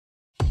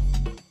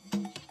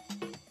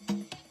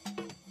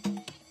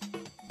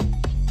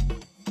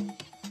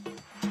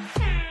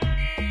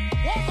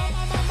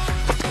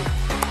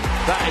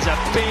That is a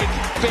big,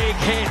 big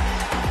hit.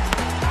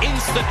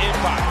 Instant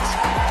impact.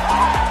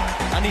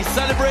 And he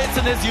celebrates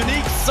in his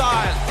unique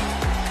style.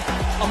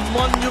 A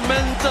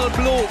monumental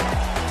blow.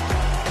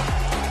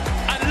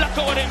 And look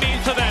at what it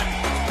means to them.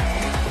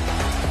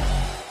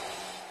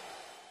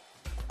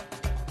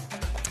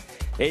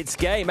 It's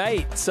game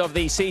 8 of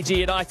the CG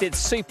United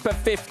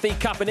Super50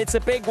 Cup, and it's a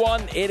big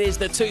one. It is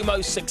the two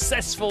most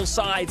successful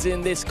sides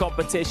in this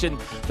competition.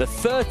 The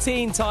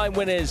 13-time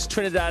winners,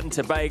 Trinidad and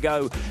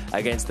Tobago,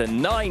 against the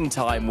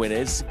 9-time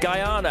winners,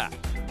 Guyana.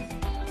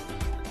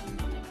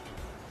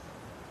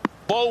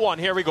 Ball one,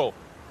 here we go.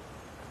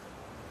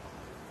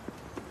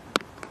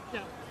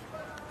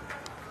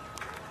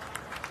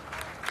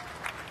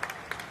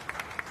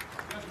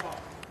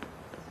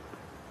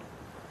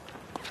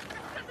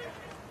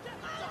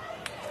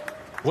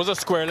 Was a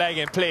square leg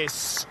in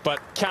place, but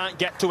can't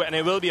get to it, and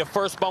it will be a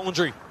first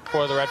boundary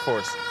for the Red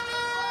Force.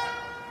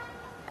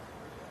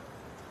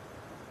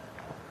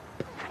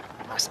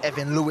 That's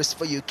Evan Lewis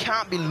for you.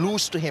 Can't be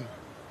loose to him.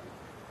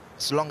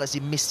 As long as he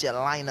misses your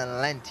line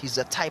and length, he's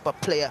the type of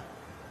player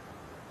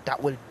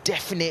that will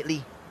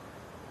definitely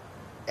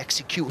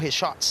execute his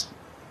shots.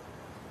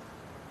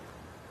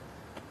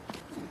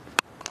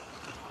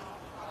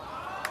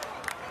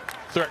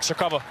 Through extra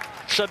cover.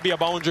 Should be a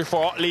boundary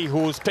for Otley,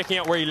 who's picking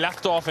up where he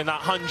left off in that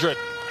 100.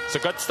 It's a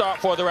good start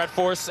for the Red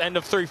Force. End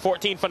of 3,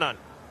 14 for none.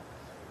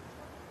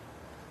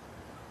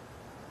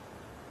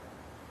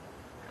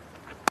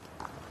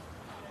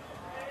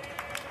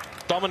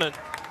 Dominant,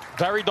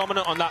 very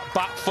dominant on that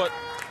back foot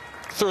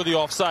through the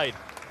offside.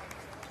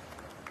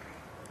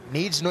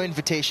 Needs no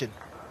invitation.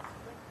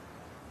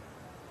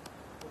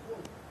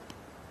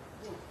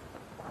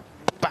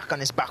 Back on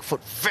his back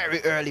foot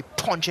very early,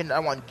 punching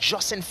that one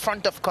just in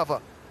front of cover.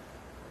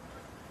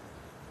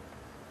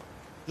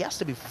 He has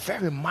to be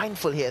very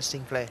mindful here,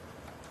 Sinclair.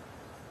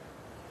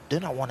 Do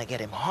not want to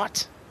get him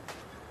hot.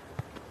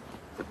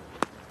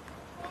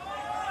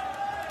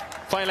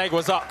 Fine leg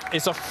was up.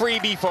 It's a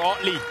freebie for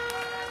Otley,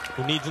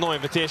 who needs no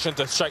invitation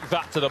to strike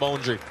that to the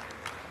boundary.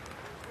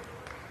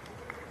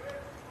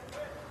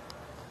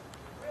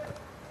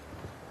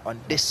 On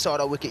this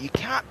sort of wicket, you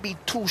can't be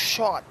too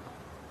short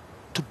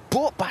to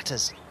both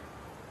batters.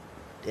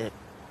 The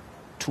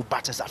two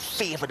batters that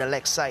favor the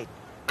leg side.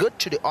 Good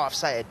to the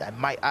offside, I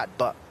might add,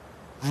 but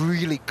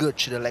really good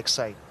to the leg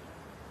side.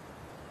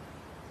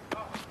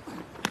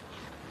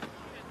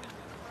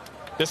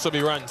 This will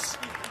be runs.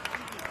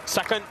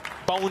 Second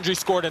boundary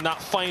scored in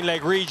that fine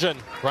leg region.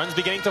 Runs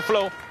beginning to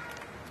flow.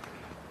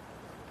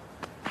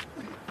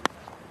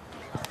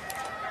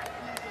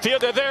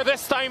 Fielder there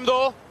this time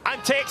though,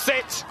 and takes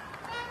it.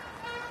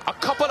 A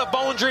couple of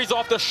boundaries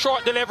off the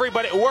short delivery,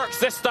 but it works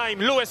this time.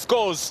 Lewis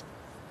goes.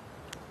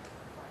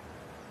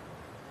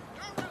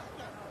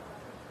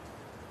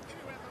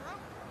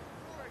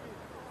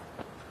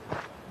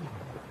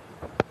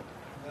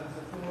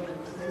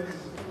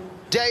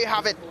 There you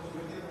have it.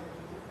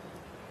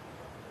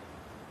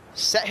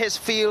 Set his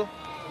field.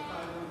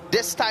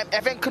 This time,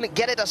 Evan couldn't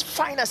get it as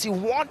fine as he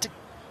wanted.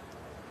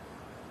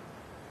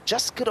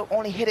 Just could have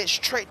only hit it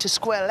straight to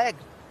square leg.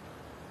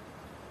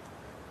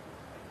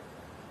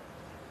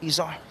 He's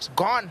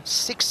gone.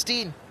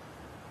 16.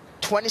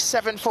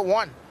 27 for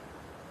 1.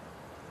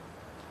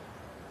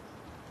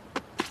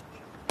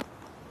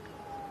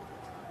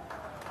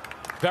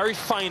 Very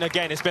fine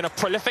again. It's been a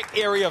prolific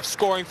area of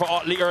scoring for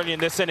Otley early in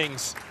this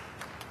innings.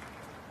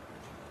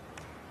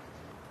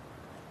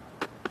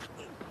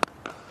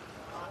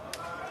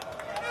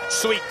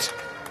 Sweet.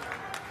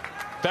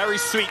 Very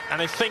sweet,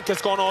 and I think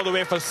it's gone all the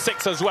way for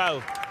 6 as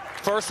well.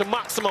 First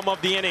maximum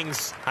of the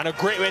innings, and a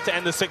great way to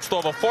end the 6th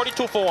over.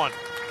 42 for 1.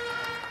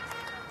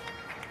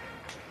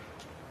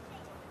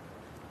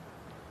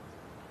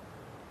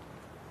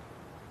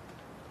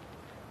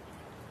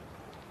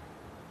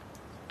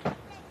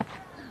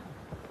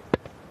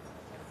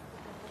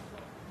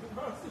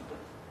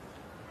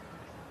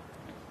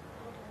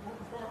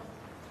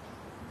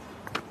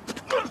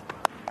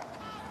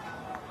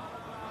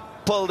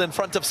 Pulled in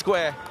front of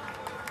square.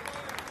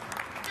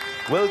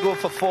 Will go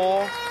for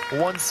 4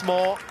 once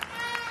more.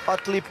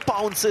 Otley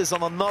pounces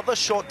on another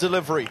short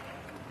delivery.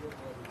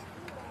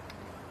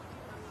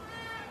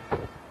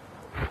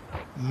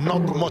 Not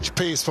much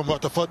pace from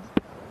Rutherford.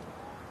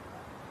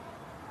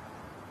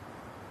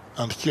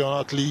 And Kieran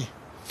Otley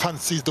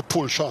fancies the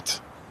pull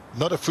shot.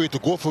 Not afraid to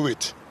go for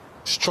it.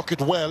 Struck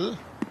it well.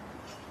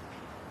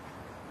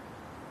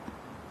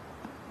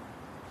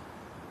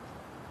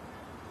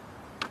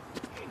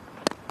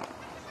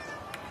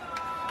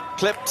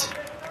 Clipped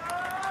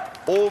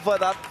over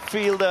that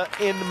fielder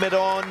in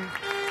mid-on.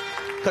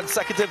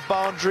 Consecutive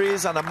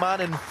boundaries and a man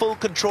in full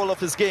control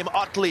of his game.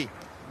 Otley,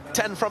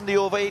 10 from the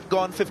over 8,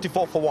 gone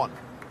 54 for 1.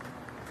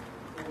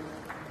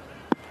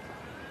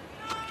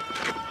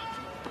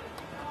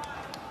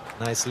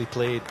 Nicely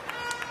played.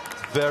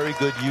 Very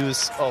good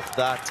use of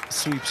that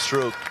sweep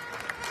stroke.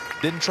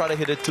 Didn't try to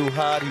hit it too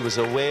hard. He was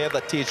aware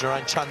that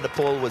Tejaran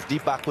Chandapol was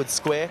deep backward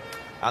square,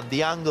 and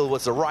the angle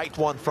was the right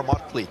one from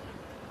Otley.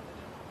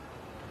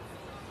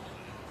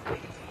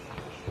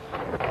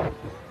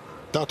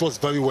 That was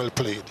very well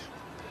played.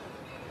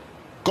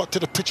 Got to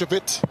the pitch of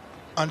it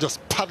and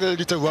just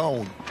paddled it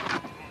around.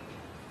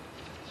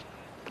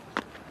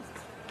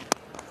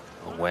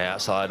 Way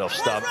outside off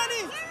stump.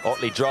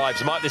 Otley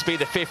drives. Might this be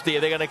the 50? Are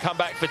they going to come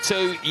back for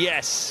two?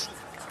 Yes.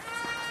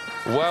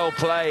 Well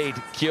played,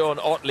 Keon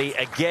Otley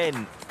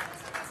again.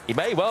 He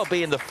may well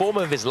be in the form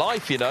of his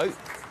life, you know.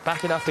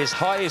 Backing up his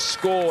highest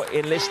score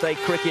in List A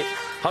cricket.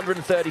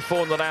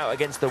 134 not out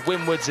against the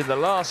Windwards in the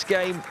last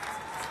game.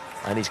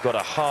 And he's got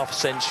a half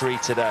century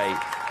today.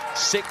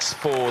 6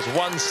 fours,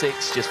 1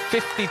 6, just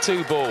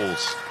 52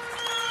 balls.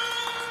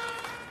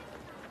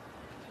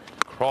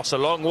 Cross a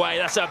long way.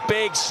 That's a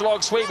big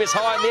slog sweep. It's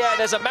high in the air.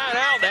 There's a man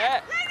out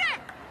there.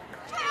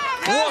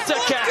 What a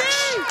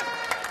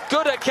catch.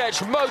 Good a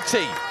catch,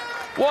 Moti.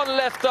 One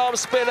left arm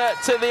spinner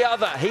to the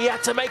other. He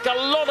had to make a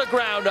lot of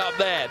ground up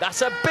there.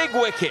 That's a big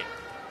wicket.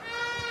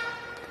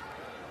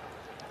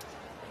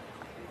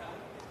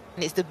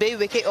 And it's the big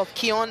wicket of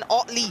Keon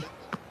Otley.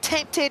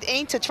 Tempted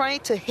into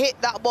trying to hit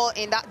that ball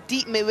in that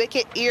deep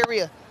mid-wicket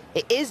area.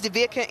 It is the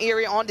vacant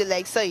area on the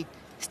leg side.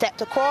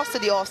 Stepped across to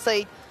the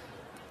offside.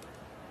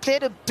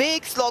 Played a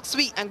big slog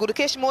sweep, and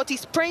Gudakesh Moti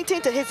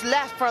sprinting to his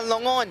left from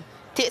long on.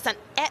 Takes an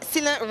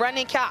excellent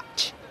running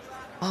catch.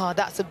 Oh,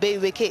 that's a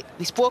big wicket.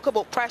 We spoke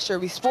about pressure.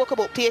 We spoke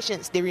about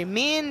patience. They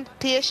remained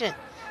patient.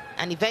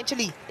 And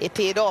eventually, it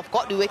paid off.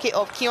 Got the wicket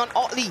of Keon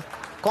Otley.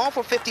 Gone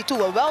for 52.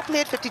 A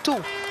well-played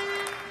 52.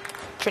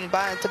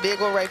 Trinidad and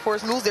Tobago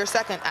Rifles lose their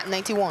second at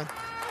 91.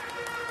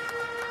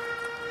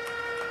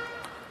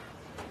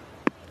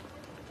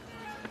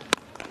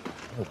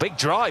 Oh, big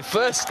drive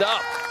first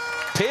up.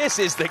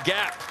 Pierces the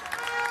gap.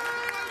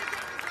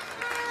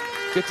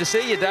 Good to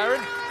see you,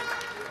 Darren.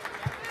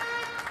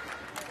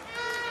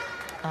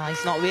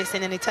 He's not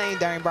wasting any time,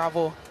 Darren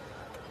Bravo.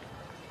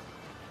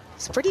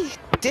 It's a pretty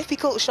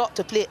difficult shot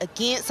to play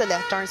against a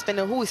left-arm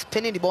spinner who is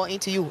pinning the ball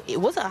into you. It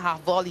wasn't a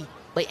half volley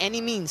by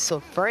any means, so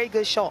very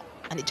good shot.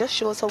 And it just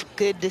shows how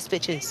good this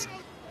pitch is.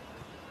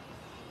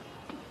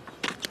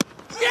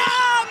 Yeah,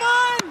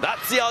 man!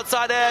 That's the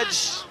outside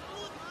edge.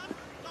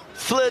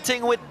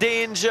 Flirting with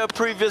danger,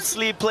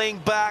 previously playing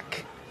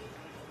back.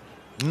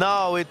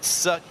 Now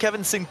it's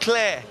Kevin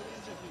Sinclair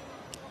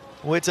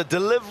with a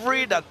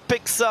delivery that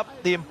picks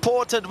up the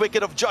important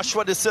wicket of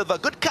Joshua De Silva.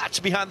 Good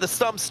catch behind the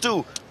stumps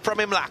too from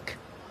Imlak.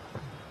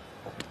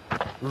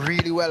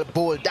 Really well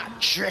bowled. That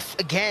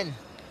drift again.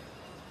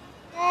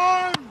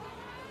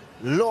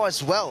 Low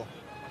as well.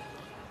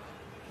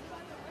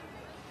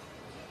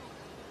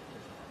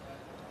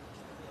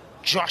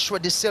 Joshua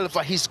De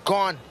Silva, he's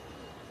gone.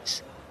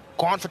 He's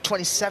gone for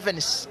 27.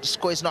 The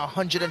score is now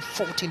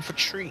 114 for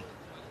 3.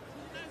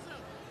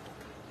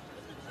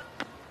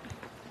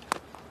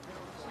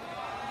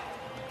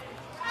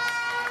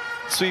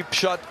 Sweep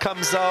shot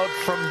comes out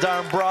from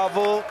Darren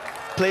Bravo,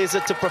 plays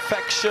it to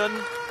perfection,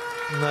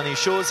 and then he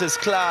shows his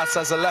class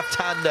as a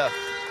left-hander.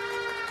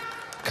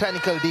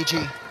 Clinical,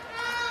 DG.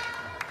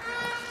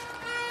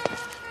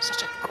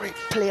 Such a great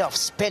playoff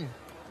spin.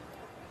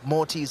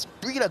 Moti's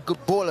really a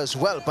good bowler as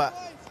well, but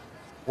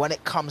when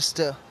it comes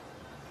to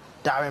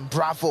Darren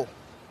Bravo,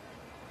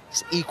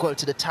 he's equal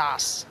to the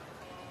task.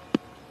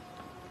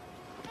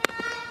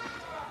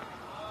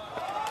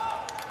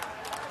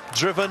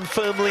 Driven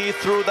firmly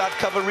through that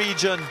cover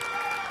region.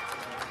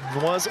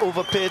 Was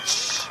over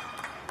pitch.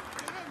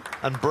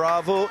 And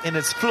Bravo, in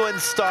his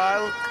fluent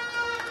style,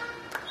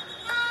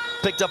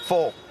 picked up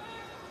 4.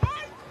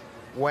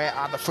 Where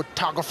are the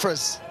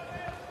photographers?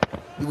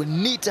 We will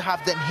need to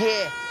have them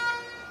here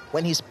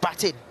when he's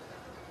batted.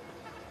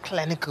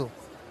 Clinical.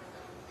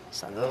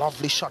 It's a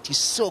lovely shot. He's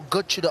so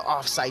good to the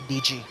offside,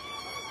 DG.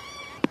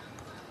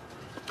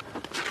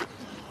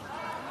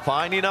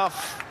 Fine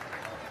enough.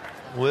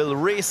 Will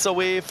race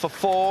away for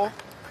 4.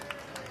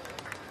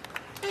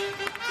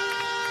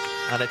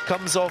 And it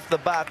comes off the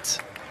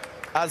bat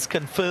as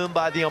confirmed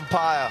by the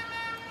umpire.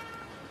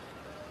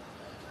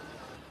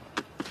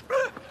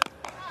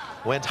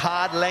 Went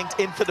hard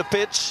length into the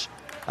pitch,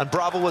 and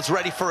Bravo was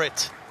ready for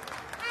it.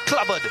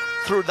 Clubbered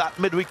through that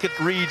mid-wicket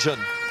region.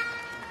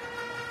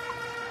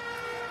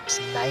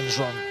 It's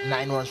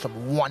 9 runs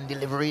from 1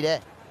 delivery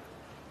there.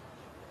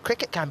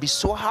 Cricket can be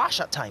so harsh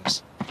at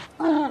times.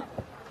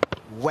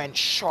 Went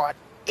short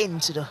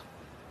into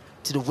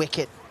the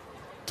wicket.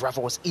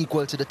 Bravo was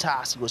equal to the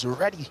task. He was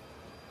ready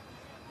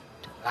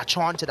to latch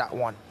on to that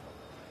one.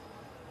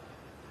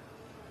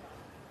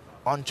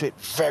 Onto it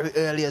very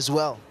early as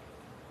well.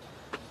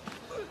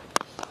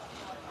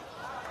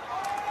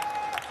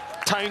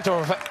 Time to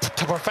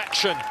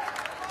perfection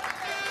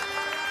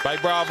by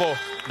Bravo.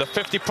 The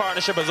 50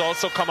 partnership has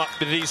also come up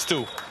with these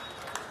two.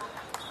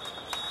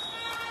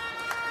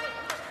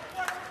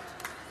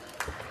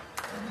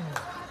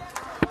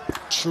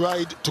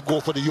 Tried to go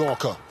for the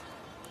Yorker,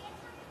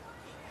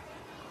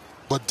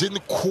 but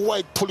didn't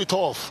quite pull it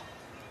off,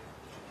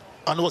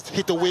 and was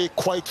hit away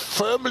quite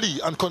firmly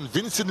and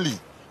convincingly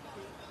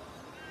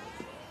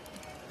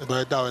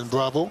by Darren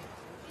Bravo.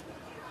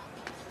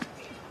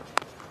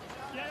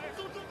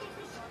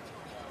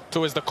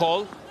 2 is the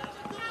call.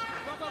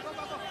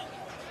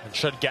 And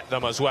should get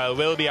them as well.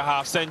 Will be a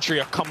half century,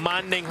 a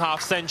commanding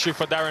half century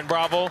for Darren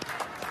Bravo.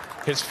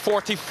 His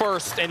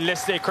 41st in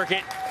list day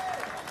cricket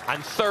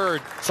and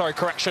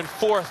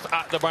fourth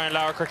at the Brian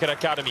Lara Cricket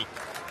Academy.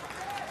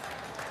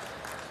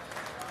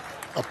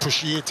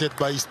 Appreciated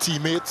by his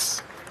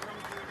teammates.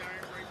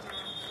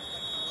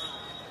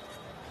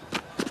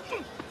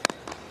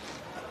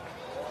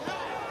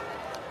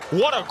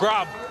 What a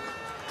grab.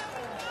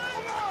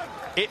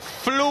 It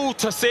flew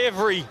to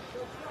Savory.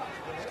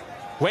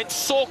 Went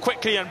so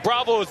quickly and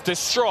Bravo was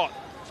distraught.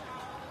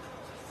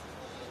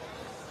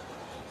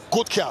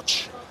 Good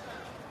catch.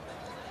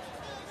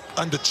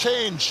 And the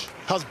change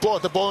has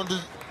brought about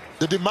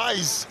the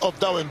demise of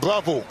Darren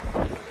Bravo.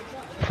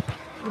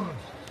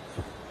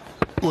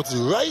 It was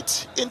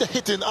right in the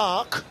hitting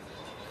arc.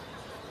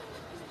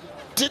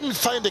 Didn't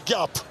find the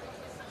gap.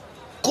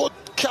 Good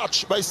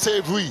catch by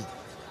Savory.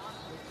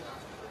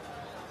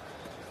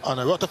 And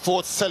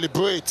Rutherford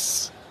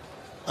celebrates.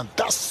 And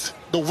that's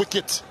the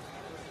wicket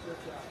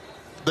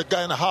the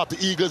Guyana Harpy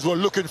Eagles were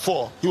looking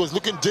for. He was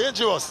looking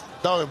dangerous,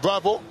 Darren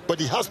Bravo,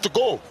 but he has to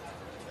go.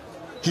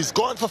 He's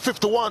gone for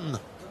 51.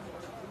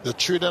 The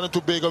Trinidad and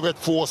Tobago Red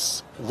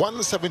Force,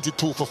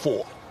 172 for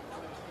 4.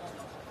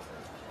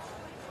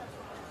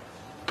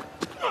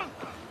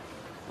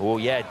 Oh,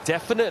 yeah,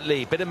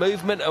 definitely. Bit of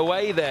movement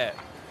away there.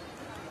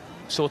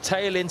 Saw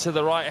tail into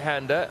the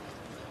right-hander.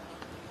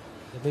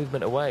 The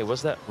movement away,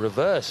 was that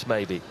reverse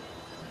maybe?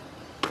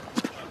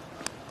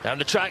 Down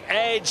the track,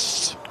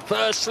 edged.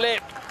 First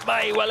slip,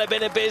 may well have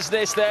been a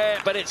business there,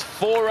 but it's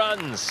 4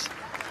 runs.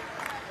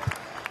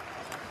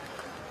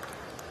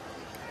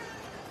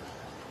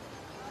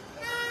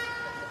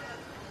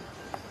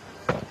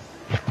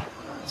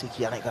 I think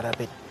Yannic got a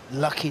bit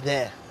lucky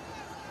there.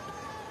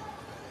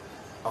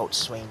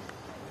 Outswing.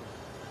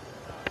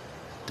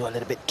 Do a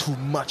little bit too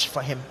much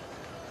for him.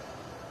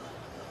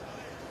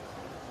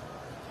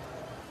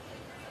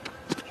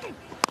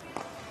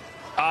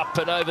 Up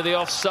and over the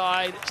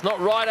offside. It's not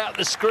right out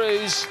the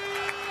screws.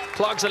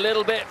 Plugs a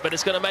little bit, but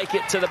it's going to make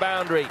it to the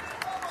boundary.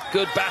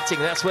 Good batting.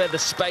 That's where the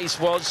space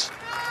was.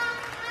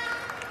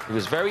 He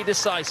was very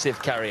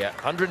decisive, Cariah.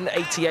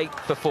 188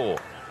 for 4.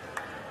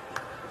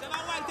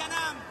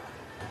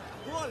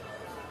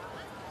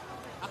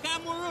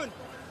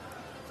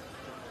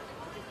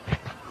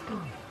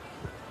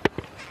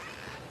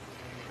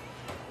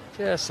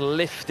 Just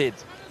lifted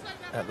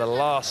at the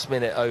last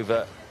minute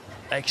over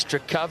extra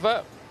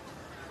cover.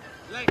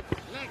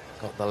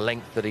 Got the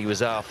length that he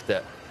was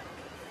after.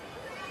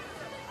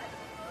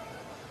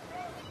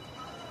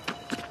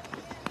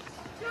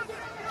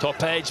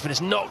 Top edge, but it's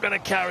not going to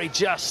carry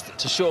just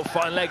to short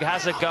fine leg.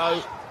 Has a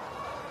go.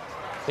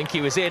 I think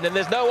he was in, and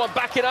there's no one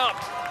backing up.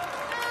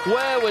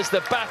 Where was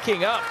the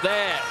backing up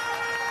there?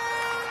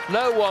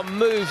 No one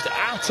moved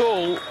at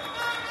all,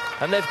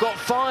 and they've got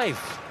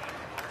 5.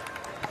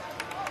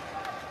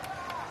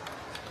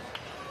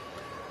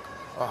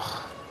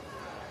 Oh,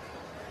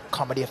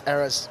 comedy of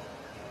errors.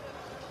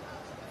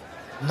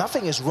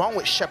 Nothing is wrong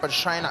with Shepherd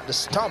trying at the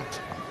stump.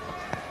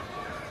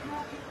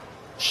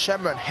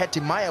 Shemron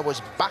Hetimaya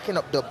was backing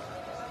up the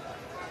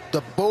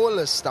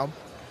bowler's stump.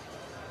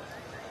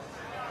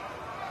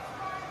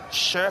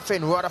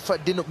 Sherfin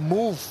Rutherford didn't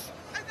move.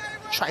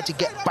 Tried to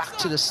get back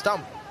to the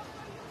stump.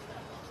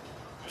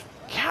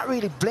 Can't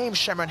really blame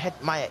Shemron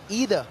Hetimaya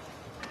either.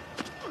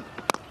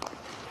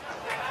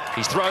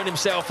 He's thrown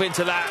himself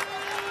into that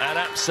and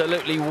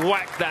absolutely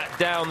whacked that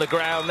down the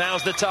ground.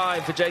 Now's the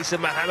time for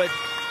Jason Mohammed.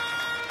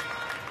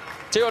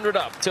 200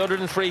 up,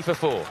 203 for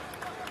 4.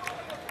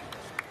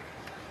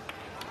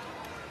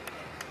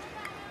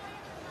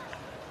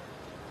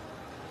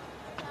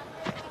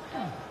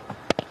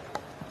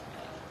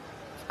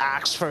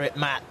 Ask for it,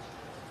 Matt.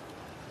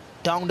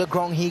 Down the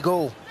ground he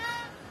go.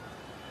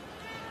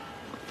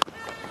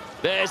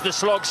 There's the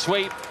slog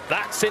sweep.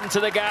 That's into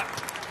the gap.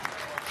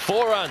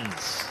 4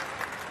 runs.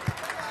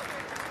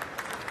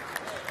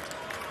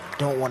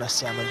 Don't want to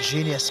say I'm a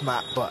genius,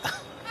 Matt, but...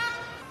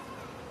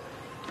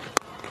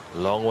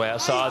 Long way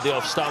outside the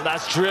off stump.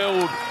 That's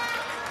drilled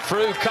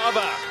through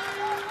cover.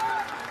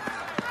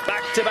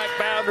 Back-to-back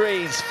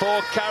boundaries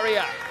for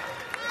Cariah.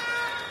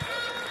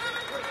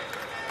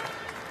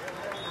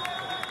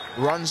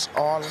 Runs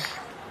all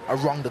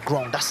around the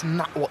ground. That's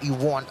not what you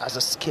want as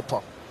a skipper.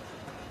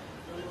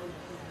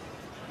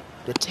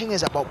 The thing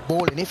is about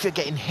bowling, if you're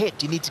getting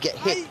hit, you need to get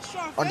hit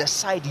on the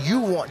side you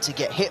want to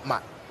get hit,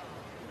 Matt.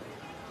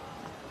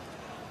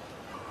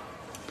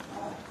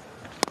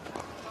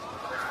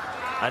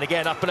 And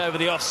again, up and over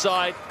the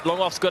offside. Long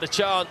off's got a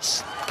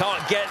chance.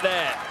 Can't get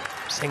there.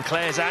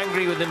 Sinclair's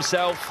angry with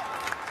himself.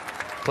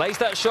 Plays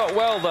that shot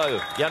well, though,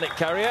 Yannic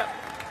Cariah.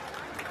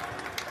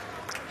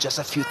 Just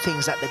a few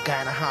things that the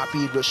Guyana Harpy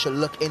Eagles should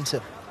look into.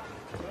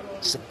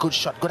 It's a good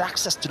shot, good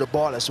access to the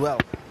ball as well.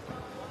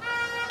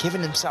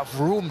 Giving himself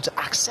room to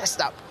access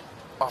that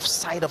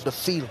offside of the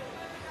field.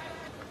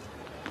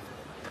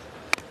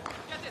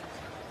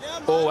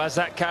 Oh, has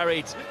that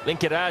carried? I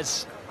think it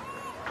has.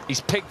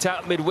 He's picked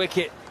out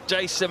mid-wicket.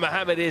 Jason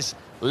Mohammed is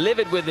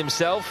livid with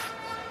himself.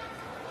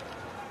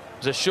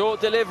 was a short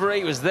delivery.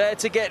 He was there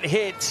to get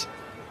hit,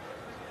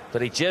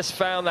 but he just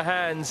found the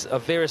hands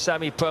of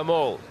Virasamy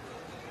Permaul.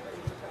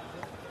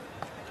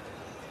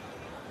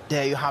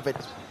 There you have it.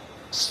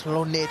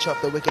 Slow nature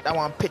of the wicket. That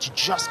one pitch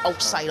just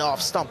outside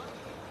off stump.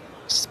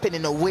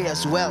 Spinning away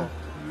as well.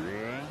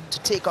 To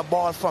take a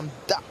ball from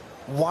that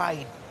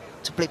wide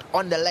to play it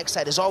on the leg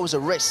side is always a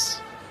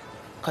risk.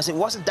 Because it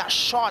wasn't that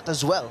short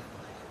as well.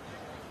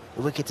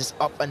 The wicket is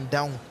up and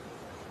down.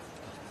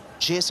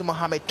 Jason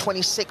Mohammed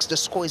 26. The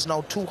score is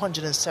now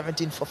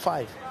 217 for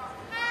 5.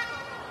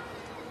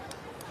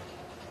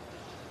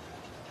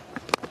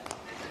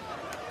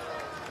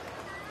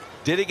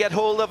 Did he get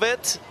hold of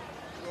it?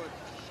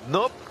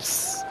 Nope.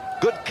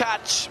 Good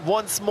catch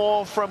once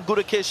more from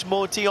Gudakesh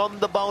Moti on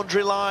the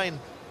boundary line.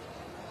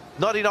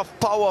 Not enough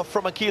power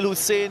from Akil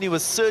Hussain. He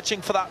was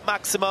searching for that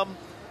maximum.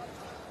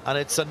 And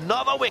it's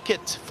another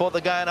wicket for the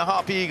Guyana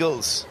Harpy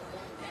Eagles.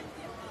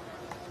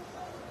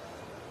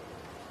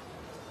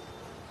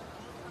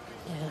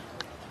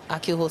 Yeah.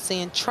 Akil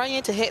Hussain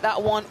trying to hit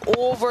that one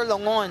over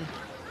long on.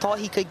 Thought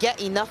he could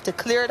get enough to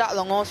clear that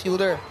long on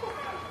fielder.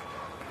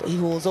 But he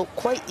holds up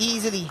quite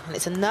easily. And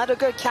it's another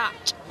good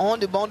catch on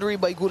the boundary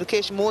by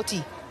Gudakesh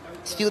Moti.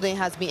 His fielding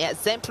has been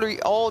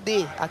exemplary all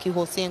day. Akil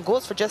Hussain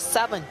goes for just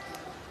 7.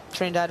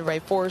 Trinidad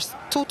right force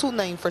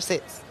 229 for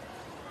 6.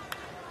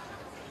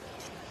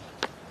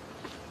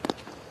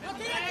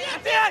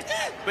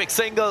 Quick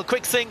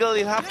single,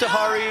 you have to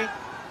hurry.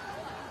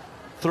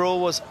 Throw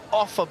was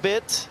off a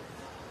bit.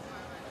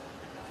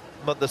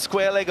 But the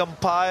square leg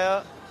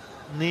umpire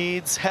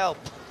needs help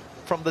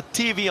from the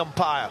TV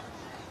umpire.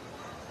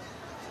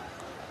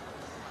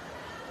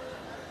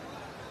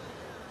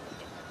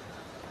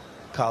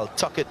 Carl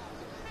Tuckett,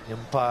 the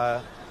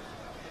umpire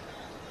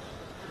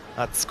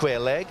at square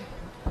leg.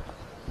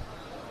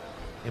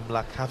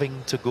 Imlak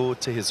having to go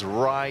to his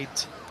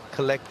right,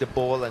 collect the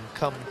ball and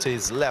come to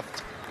his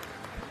left.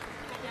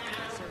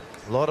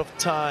 A lot of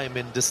time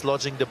in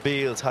dislodging the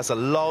bails has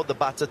allowed the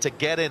batter to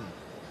get in.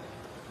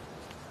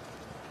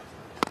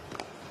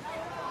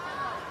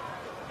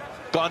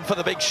 Gone for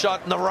the big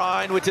shot,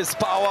 Narayan with his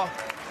power.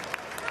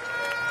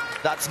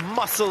 That's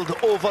muscled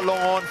over long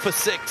on for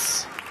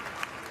 6.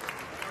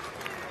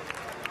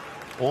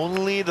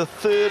 Only the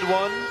third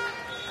one,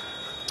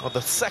 or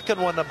the second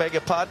one, I beg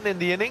your pardon, in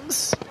the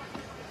innings.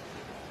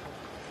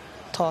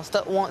 Tossed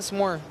up once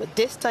more, but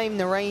this time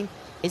Narayan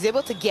is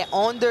able to get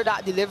under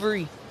that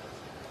delivery.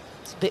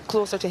 It's a bit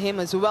closer to him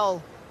as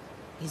well.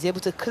 He's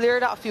able to clear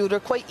that fielder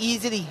quite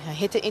easily and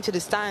hit it into the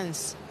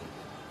stands.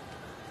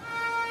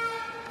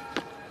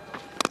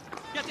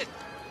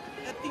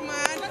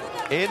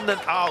 In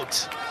and out.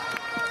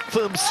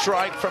 Firm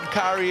strike from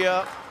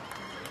Cariah.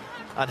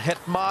 And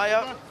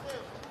Hetmeyer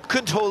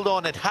couldn't hold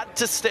on, it had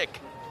to stick.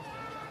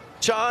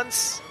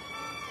 Chance.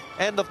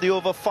 End of the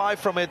over, 5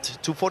 from it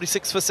to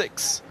 46 for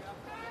 6.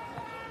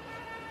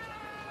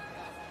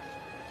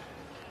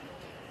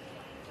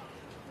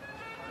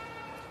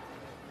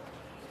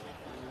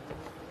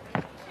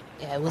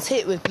 Yeah, it was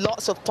hit with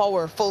lots of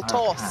power, full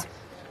toss.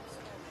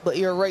 But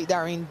you're right,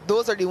 Darren.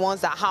 Those are the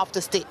ones that have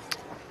to stick.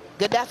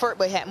 Good effort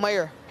by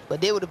Hetmeyer,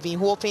 but they would have been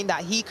hoping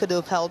that he could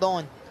have held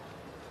on.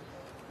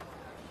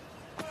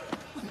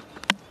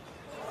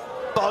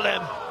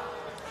 Bolem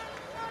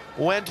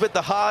went with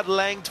the hard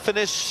length,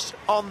 finished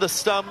on the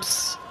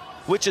stumps,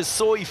 which is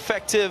so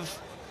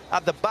effective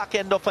at the back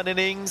end of an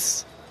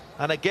innings.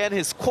 And again,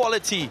 his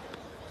quality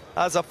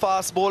as a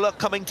fast bowler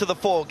coming to the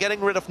fore,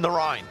 getting rid of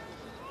Narayan.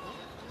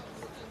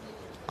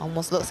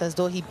 Almost looks as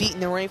though he beat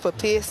Narayan for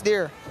pace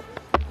there.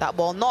 That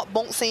ball not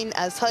bouncing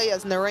as high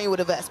as Narayan would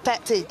have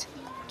expected.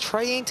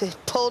 Trying to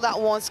pull that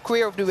one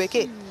square of the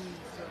wicket.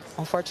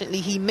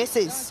 Unfortunately, he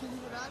misses.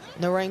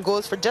 Narayan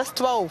goes for just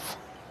 12.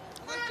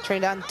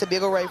 Trinidad and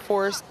Tobago right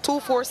force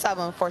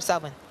 247 for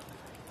 7.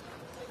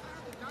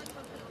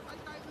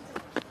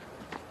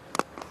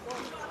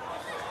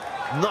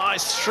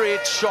 Nice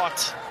straight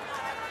shot.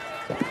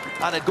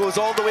 And it goes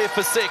all the way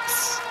for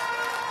 6.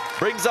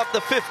 Brings up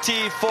the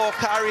 50 for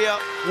Cariah.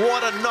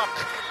 What a knock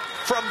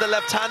from the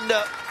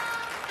left-hander.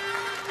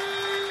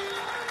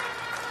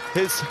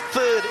 His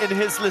third in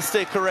his List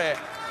A career.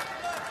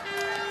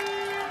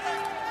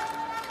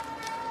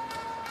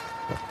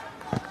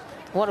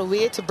 What a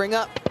way to bring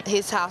up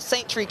his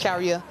half-century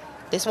Cariah.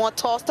 This one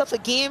tossed up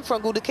again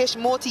from Gudakesh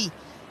Moti.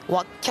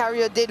 What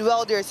Cariah did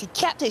well there is he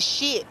kept his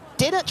shape.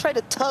 Didn't try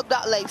to tug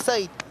that leg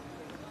side.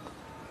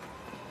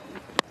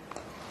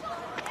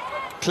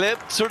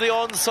 Clipped to the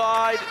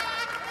onside.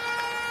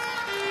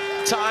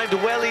 Timed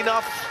well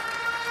enough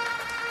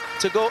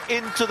to go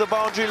into the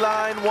boundary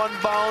line. 1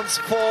 bounce,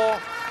 4.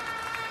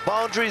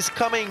 Boundaries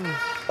coming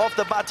off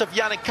the bat of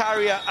Yannic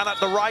Cariah and at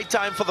the right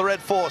time for the Red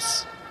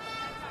Force.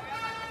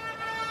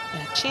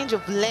 A change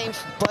of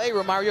length by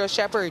Romario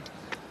Shepherd.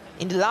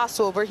 In the last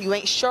over, he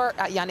went short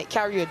at Yannic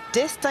Cariah.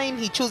 This time,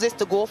 he chooses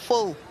to go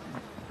full.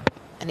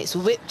 And it's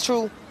whipped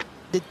through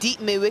the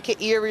deep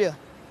mid-wicket area.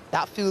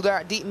 That fielder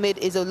at deep mid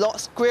is a lot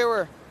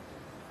squarer.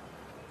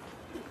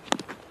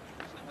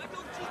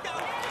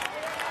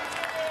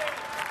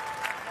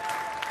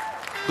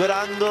 Good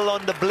angle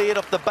on the blade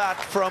of the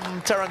bat from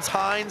Terrence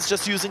Hines,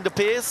 just using the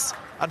pace.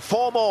 And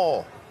 4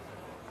 more.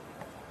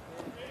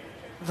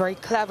 Very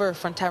clever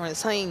from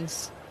Terrence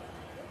Hines.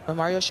 But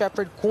Mario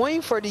Shepherd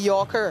going for the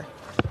Yorker.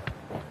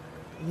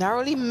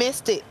 Narrowly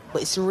missed it,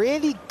 but it's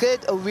really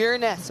good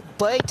awareness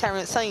by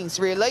Terrence Hines,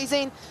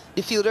 realizing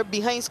the fielder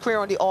behind square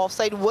on the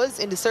offside was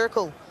in the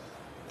circle.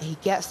 And he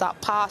gets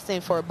that pass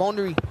in for a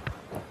boundary.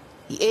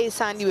 He is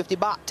handy with the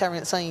bat,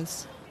 Terrence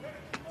Hines.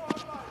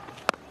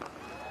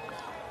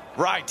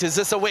 Right, is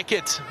this a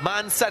wicket?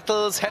 Man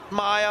settles,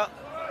 Hetmeyer,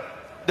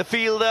 the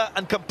fielder,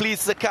 and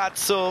completes the catch.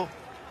 So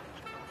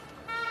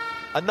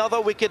another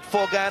wicket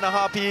for Guyana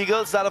Harpy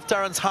Eagles, that of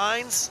Terrence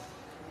Hines.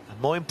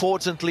 And more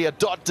importantly, a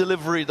dot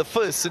delivery, the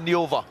first in the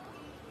over.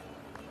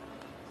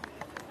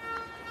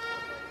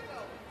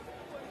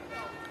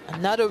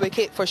 Another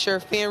wicket for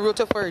Sherfane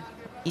Rutherford.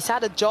 He's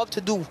had a job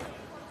to do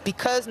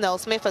because Nell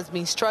Smith has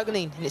been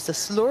struggling. And it's a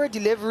slower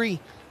delivery,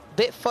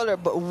 bit fuller,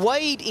 but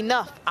wide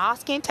enough,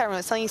 asking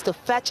Terrence Hines to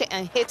fetch it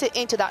and hit it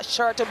into that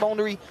shorter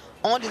boundary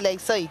on the leg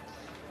side.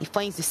 He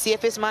finds the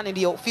safest man in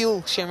the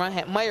outfield, Shimron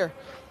Hetmeyer.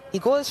 He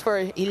goes for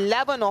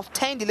 11 of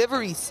 10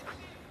 deliveries.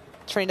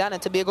 Trinidad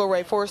and Tobago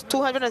right force,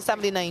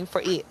 279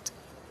 for 8.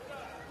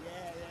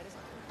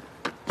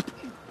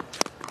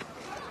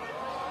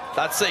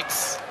 That's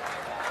 6.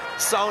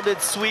 Sounded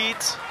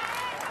sweet.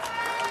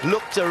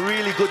 Looked a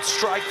really good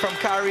strike from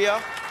Cariah.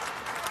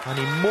 And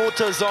he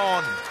motors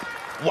on.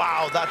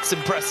 Wow, that's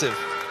impressive.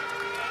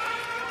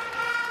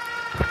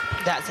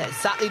 That's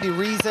exactly the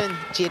reason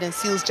Jaden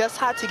Seals just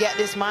had to get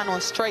this man on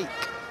strike.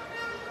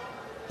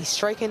 He's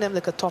striking them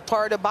like a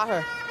torpedo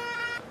batter.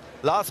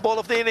 Last ball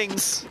of the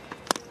innings.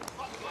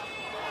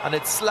 And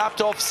it's slapped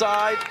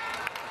offside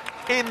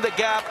in the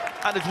gap,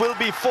 and it will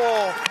be 4.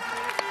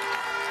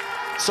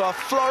 So a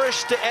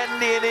flourish to end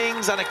the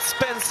innings, an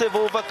expensive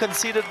over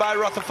conceded by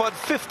Rutherford,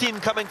 15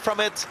 coming from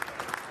it.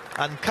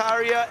 And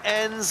Cariah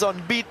ends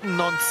unbeaten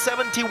on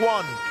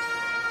 71,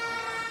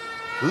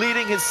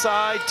 leading his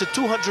side to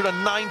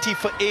 290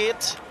 for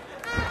 8.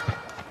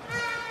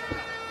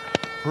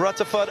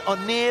 Rutherford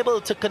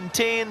unable to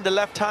contain the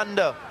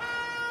left-hander,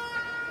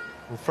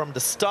 who from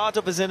the start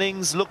of his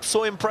innings looked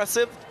so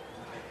impressive,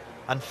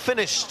 and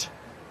finished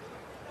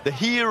the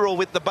hero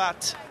with the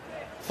bat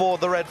for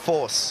the Red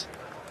Force.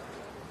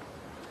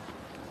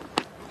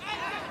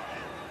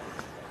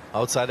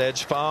 Outside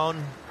edge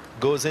found,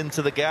 goes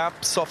into the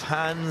gap, soft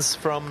hands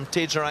from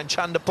Tejnaran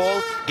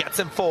Chandapal, gets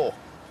him 4.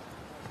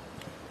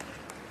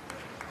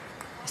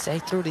 Say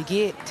through the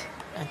gate,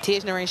 and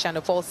Tejnaran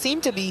Chandapal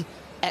seemed to be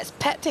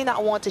expecting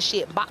that one to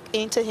shape back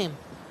into him.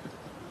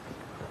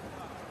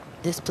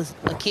 This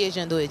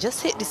occasion though, it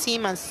just hit the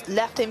seam and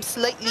left him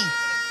slightly,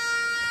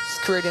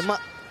 squared him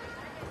up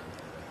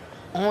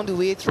on the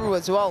way through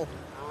as well.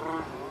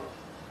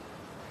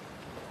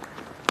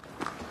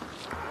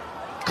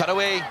 Cut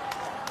away.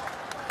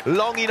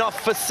 Long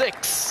enough for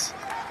 6.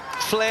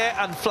 Flair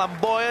and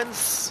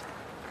flamboyance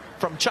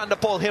from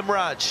Chandapal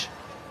Himraj.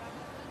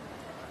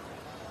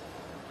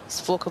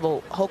 Spoke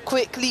about how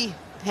quickly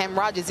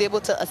Himraj is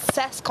able to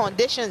assess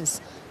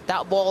conditions.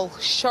 That ball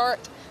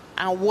short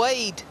and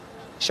wide,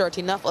 short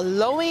enough,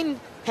 allowing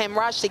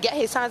Himraj to get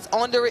his hands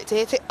under it to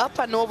hit it up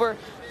and over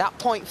that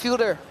point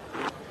fielder.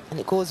 And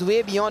it goes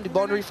way beyond the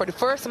boundary for the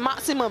first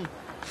maximum.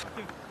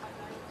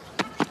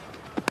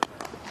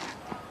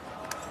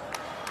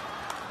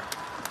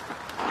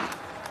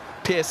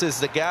 Pierces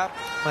the gap,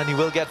 and he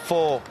will get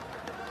 4.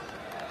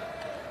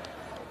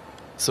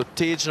 So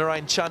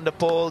Tejnaran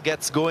Chandapal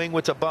gets going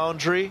with a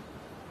boundary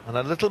and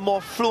a little more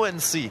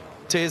fluency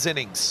to his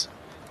innings.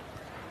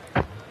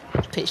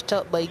 Pitched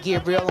up by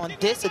Gabriel on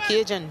this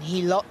occasion.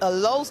 He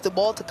allows the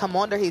ball to come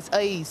under his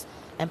eyes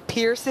and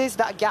pierces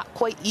that gap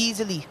quite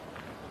easily.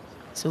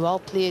 So well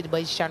played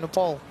by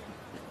Chandapal.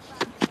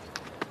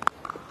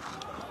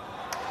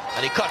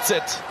 And he cuts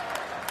it.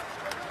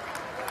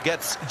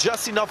 Gets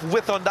just enough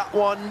width on that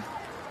one.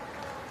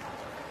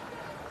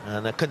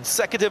 And a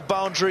consecutive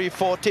boundary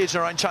for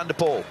Tejnaran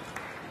Chandapal.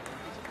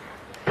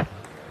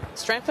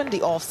 Strengthen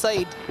the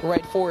offside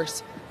right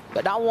force,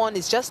 but that one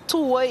is just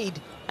too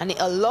wide, and it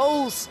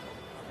allows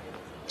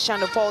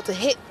Chandapal to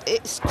hit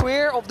it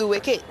square of the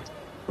wicket.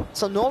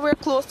 So nowhere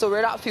close to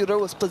where that fielder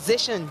was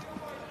positioned.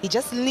 He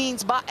just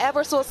leans back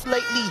ever so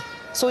slightly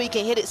so he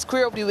can hit it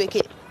square of the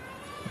wicket.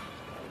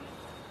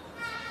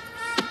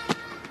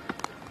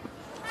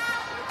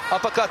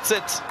 Uppercuts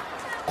it.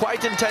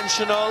 Quite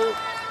intentional.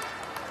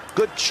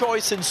 Good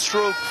choice in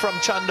stroke from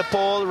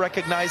Chandapal,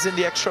 recognizing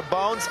the extra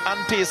bounce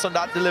and pace on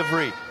that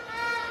delivery.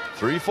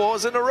 3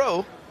 4s in a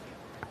row.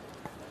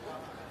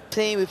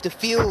 Playing with the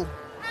field,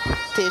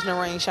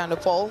 Tejnaran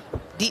Chandapal.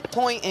 Deep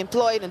point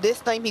employed, and this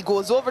time he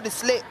goes over the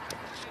slip,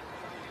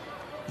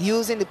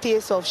 using the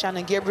pace of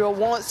Shannon Gabriel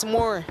once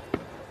more.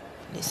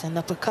 It's an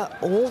uppercut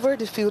over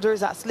the fielders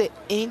that slip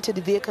into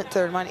the vacant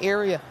third man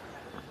area.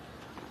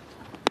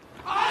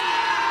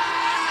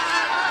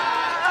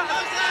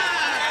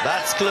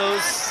 That's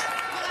close.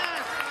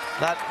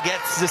 That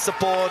gets the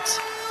support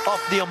of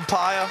the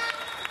umpire,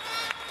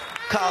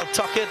 Carl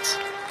Tuckett.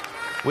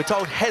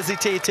 without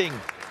hesitating,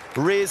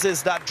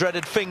 raises that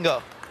dreaded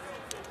finger.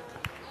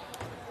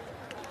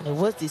 It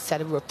was this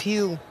set of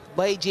appeal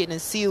by Jaden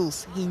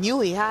Seals. He knew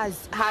he had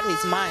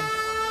his man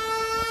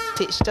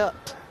pitched up.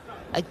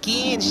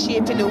 Again,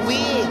 shaping the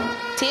way.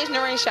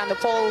 Tagenarine and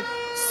Chandapol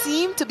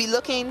seemed to be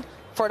looking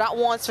for that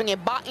one, swinging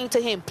back into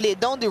him. Played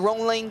down the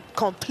wrong line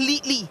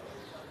completely.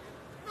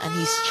 And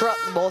he struck.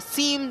 The ball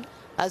seemed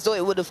as though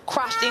it would have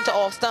crashed into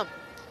off stump.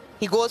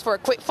 He goes for a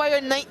quick fire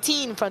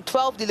 19 from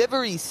 12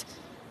 deliveries.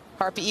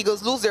 Harpy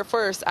Eagles lose their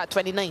first at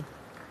 29.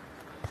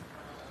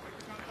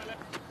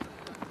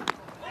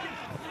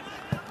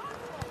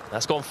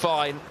 That's gone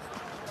fine.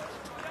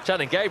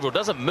 Shannon Gabriel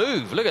doesn't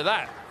move. Look at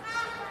that.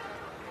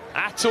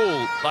 At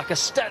all. Like a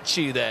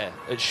statue there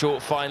at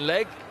short, fine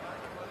leg.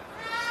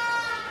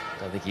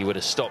 Don't think he would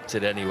have stopped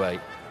it anyway.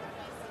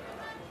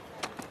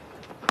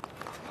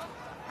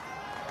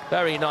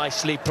 Very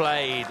nicely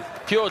played.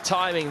 Pure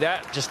timing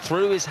that. Just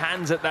threw his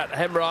hands at that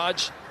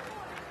hemorrhage.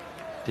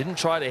 Didn't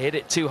try to hit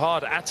it too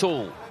hard at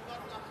all.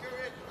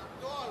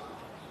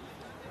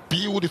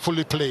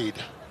 Beautifully played.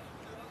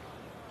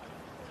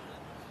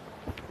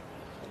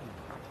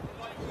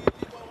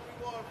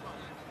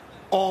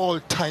 All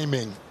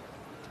timing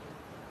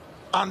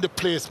and the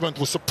placement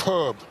was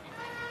superb.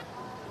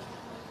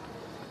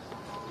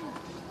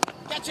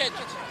 Catch it.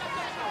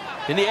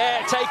 In the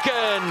air,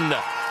 taken.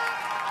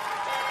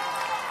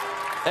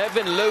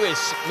 Evan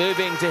Lewis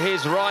moving to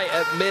his right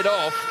at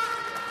mid-off.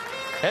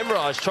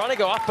 Hemorrhage trying to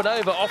go up and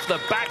over off the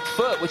back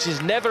foot, which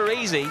is never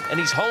easy, and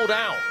he's holed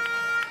out.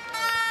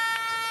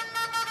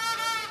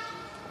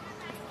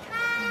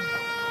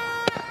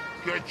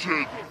 Catch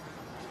it.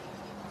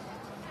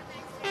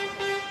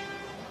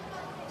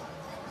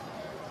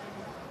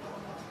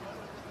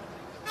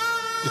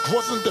 It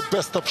wasn't the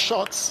best of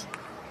shots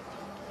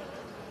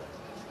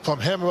from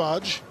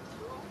Hemorrhage.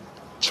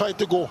 Tried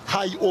to go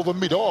high over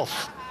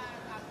mid-off.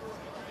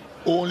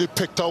 Only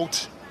picked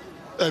out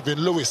Evan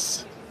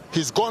Lewis.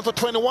 He's gone for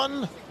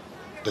 21.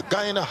 The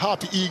Guyana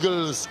Harpy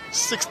Eagles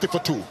 60 for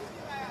 2.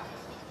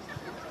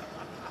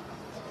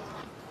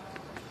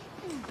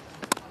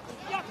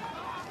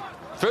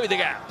 Through the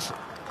gap.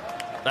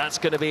 That's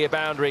going to be a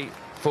boundary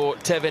for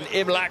Tevin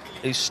Imlach,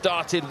 who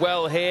started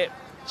well here.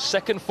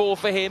 Second 4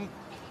 for him.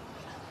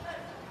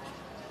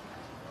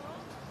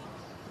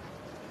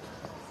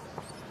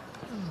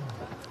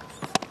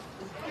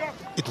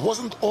 It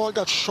wasn't all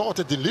that short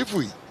a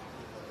delivery,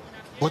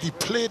 but he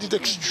played it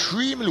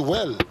extremely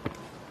well.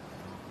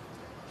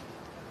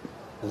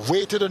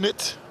 Waited on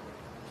it,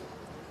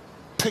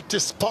 picked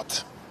his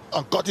spot,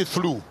 and got it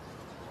through.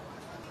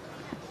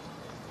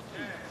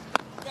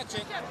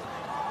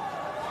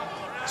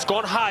 It's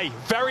gone high,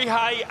 very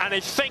high, and I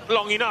think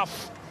long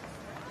enough.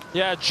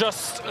 Yeah,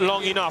 just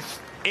long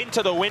enough.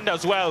 Into the wind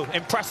as well.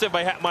 Impressive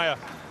by Hetmeyer.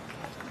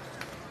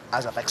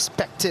 As I've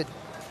expected.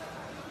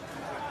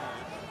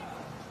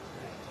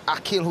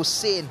 Akil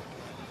Hussein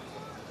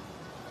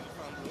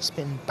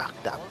spin back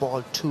that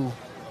ball to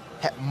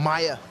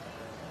Hetmeyer,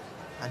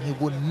 and he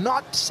would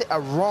not say a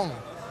wrong.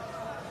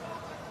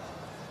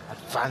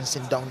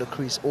 Advancing down the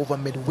crease over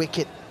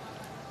mid-wicket.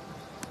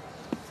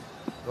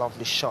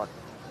 Lovely shot.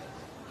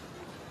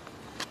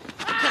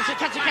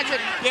 Catch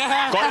it.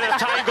 Yeah. Got in a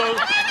tangle.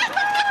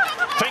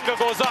 Finger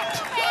goes up.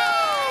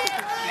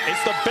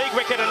 It's the big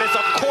wicket, and it's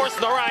of course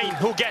Narine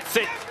who gets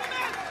it.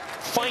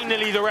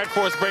 Finally the Red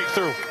Force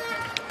breakthrough.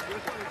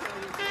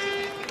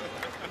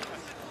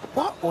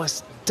 What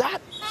was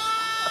that?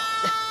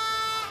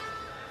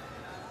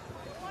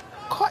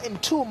 Caught in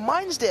two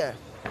minds there.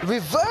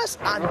 Reverse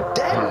and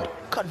then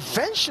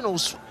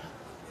conventionals.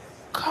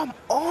 Come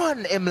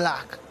on,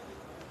 Imlach.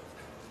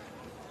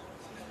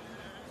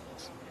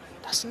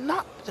 That's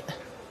not...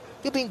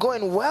 You've been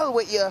going well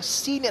with your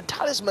senior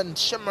talisman,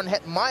 Shimron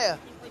Hetmeyer.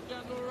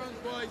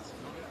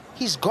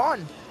 He's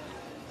gone.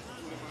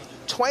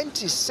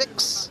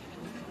 26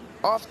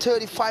 of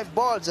 35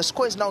 balls. The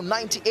score is now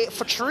 98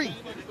 for 3.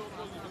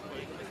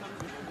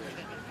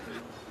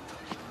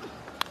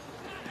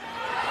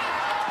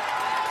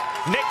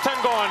 Nicked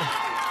and gone.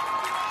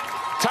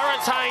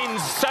 Terrence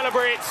Hines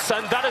celebrates,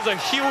 and that is a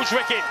huge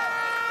wicket.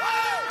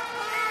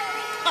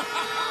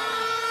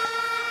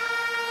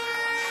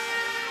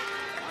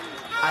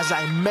 As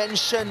I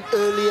mentioned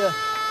earlier,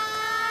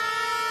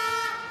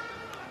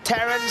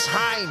 Terrence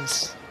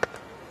Hines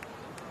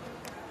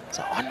is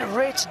an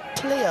underrated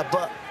player,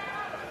 but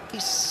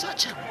he's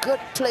such a good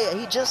player.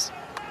 He just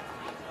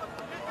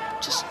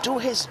do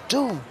his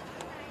due.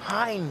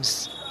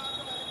 Hines,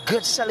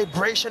 good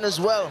celebration as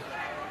well.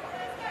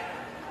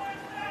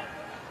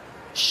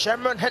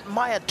 Shimron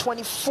Hetmeyer,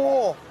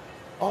 24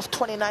 of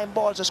 29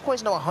 balls. The score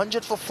is now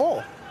 100 for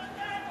 4.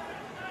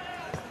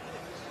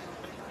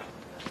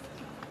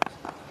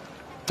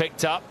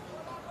 Picked up,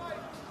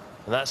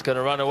 and that's going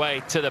to run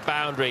away to the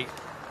boundary.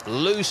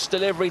 Loose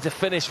delivery to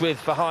finish with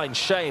for Hines.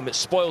 Shame, it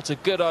spoilt a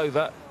good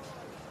over.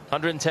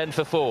 110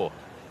 for 4.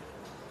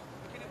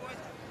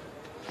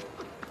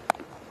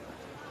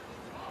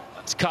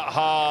 That's cut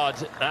hard.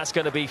 That's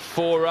going to be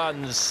 4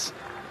 runs.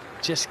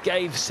 just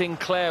gave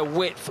Sinclair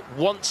width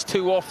once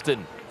too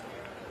often.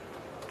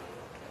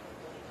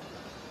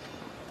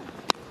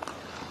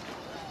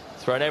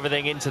 Thrown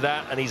everything into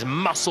that, and he's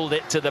muscled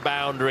it to the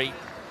boundary.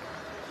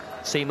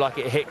 Seemed like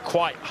it hit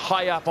quite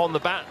high up on the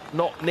bat,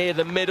 not near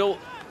the middle,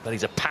 but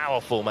he's a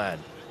powerful man.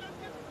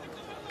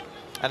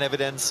 And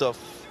evidence of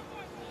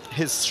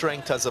his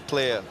strength as a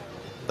player,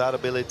 that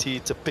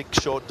ability to pick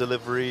short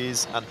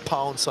deliveries and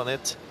pounce on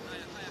it.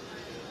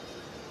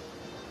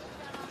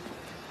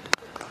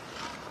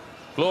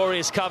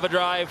 Glorious cover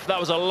drive. That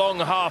was a long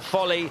half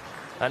volley,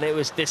 and it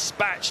was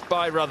dispatched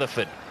by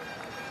Rutherford.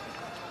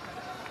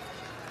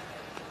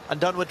 And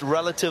done with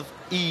relative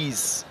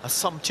ease. A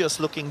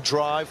sumptuous-looking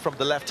drive from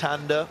the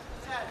left-hander.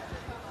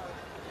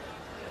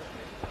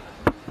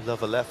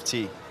 Love a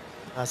lefty,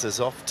 as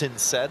is often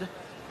said.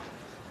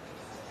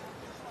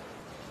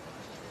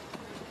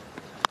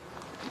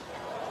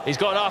 He's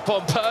gone up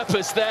on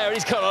purpose there.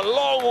 He's got a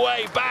long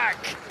way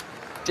back.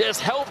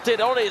 Just helped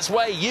it on its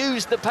way.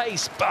 Used the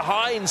pace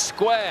behind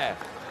square.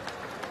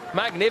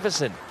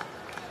 Magnificent.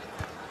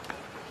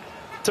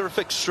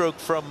 Terrific stroke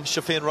from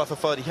Shafin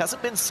Rutherford. He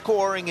hasn't been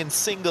scoring in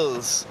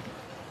singles.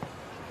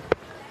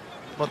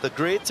 But the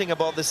great thing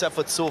about this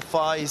effort so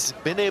far is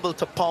been able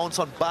to pounce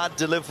on bad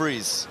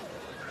deliveries.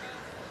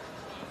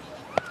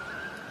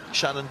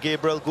 Shannon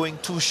Gabriel going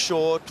too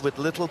short with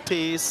little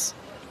pace.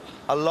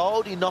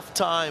 Allowed enough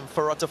time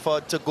for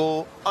Rutherford to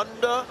go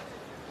under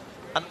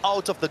and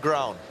out of the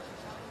ground.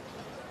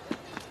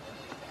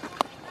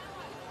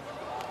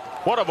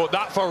 What about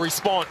that for a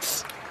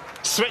response?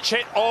 Switch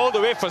hit all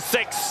the way for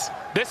 6.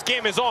 This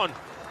game is on.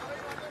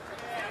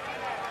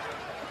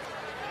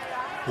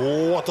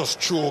 What a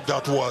stroke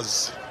that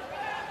was.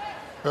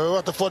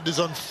 Rutherford is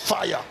on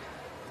fire.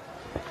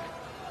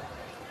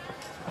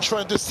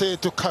 Trying to say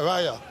to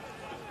Cariah,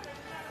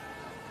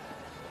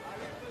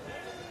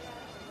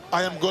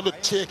 I am going to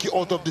take you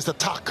out of this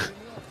attack.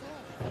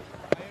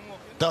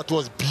 That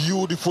was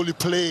beautifully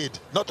played.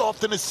 Not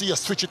often you see a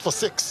switch it for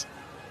 6.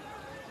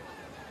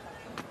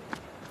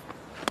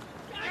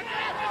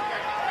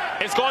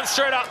 It's gone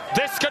straight up.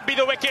 This could be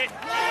the wicket.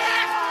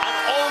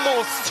 And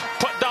almost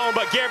put down,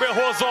 but Gabriel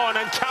holds on.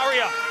 And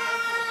Cariah,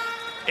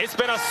 it's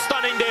been a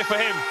stunning day for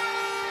him.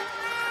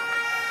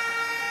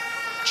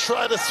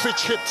 Try the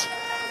switch hit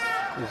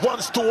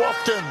once too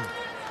often.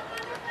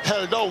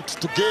 Held out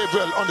to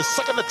Gabriel on the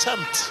second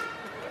attempt.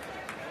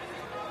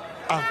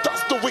 And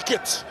that's the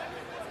wicket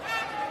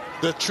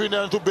the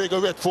Trinidad and Tobago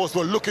Red Force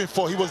were looking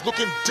for. He was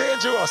looking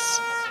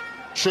dangerous.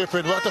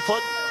 Shaping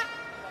Rutherford.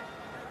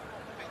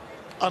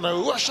 And a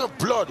rush of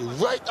blood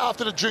right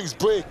after the drinks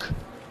break.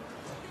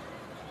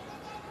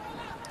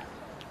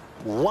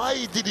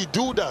 Why did he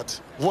do that?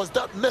 Was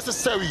that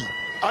necessary?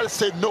 I'll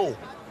say no.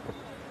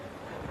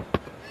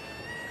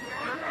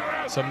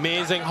 It's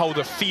amazing how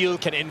the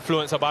field can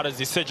influence a batter's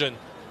decision.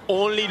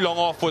 Only long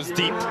off was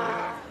deep.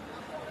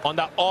 On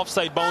that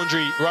offside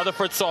boundary,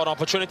 Rutherford saw an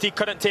opportunity,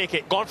 couldn't take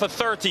it. Gone for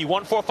 30,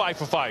 145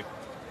 for 5.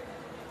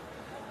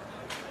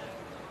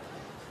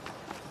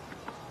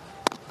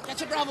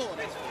 Catch it, bravo.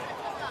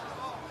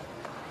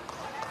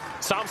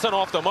 Sampson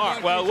off the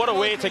mark. Well, what a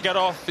way to get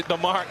off the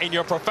mark in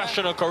your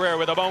professional career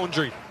with a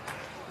boundary.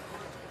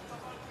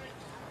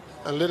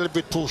 A little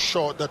bit too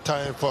short that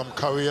time from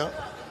Cariah.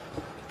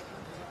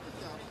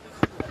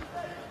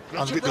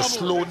 And with the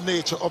slow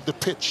nature of the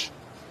pitch,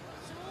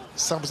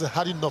 Sampson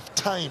had enough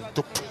time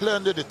to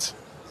plunder it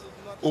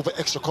over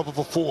extra cover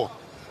for 4.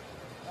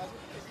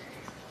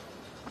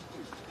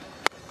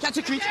 Catch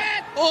a crease.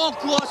 Oh,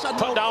 gosh.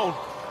 Put down.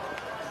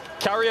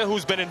 Cariah,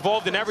 who's been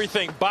involved in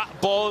everything. Bat,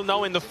 ball,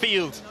 now in the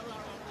field.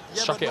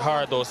 Struck it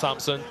hard though,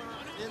 Sampson.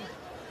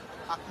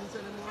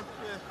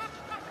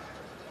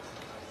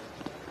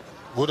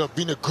 Would have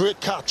been a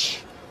great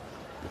catch.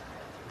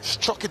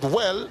 Struck it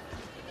well.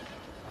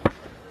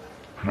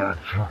 And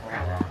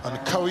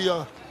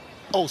Cariah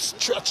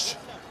outstretched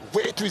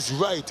way to his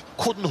right.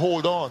 Couldn't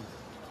hold on.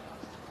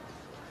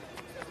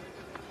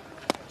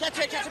 Catch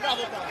it,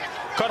 bravo.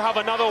 Could have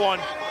another one.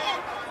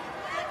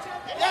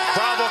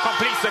 Bravo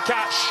completes the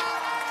catch.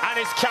 And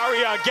it's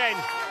Cariah again.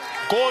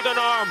 Golden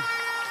arm.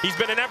 He's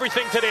been in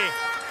everything today.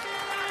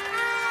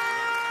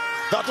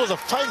 That was a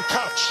fine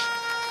catch.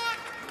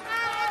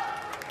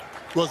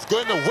 Was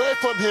going away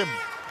from him.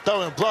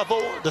 Darren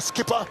Bravo, the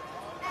skipper,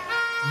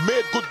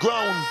 made good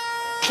ground,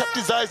 kept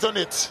his eyes on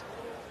it,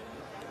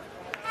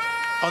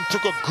 and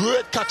took a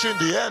great catch in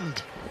the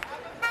end.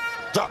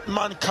 That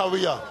man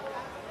Cariah.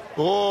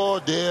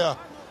 Oh dear.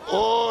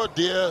 Oh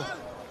dear.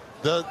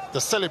 The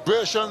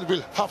celebration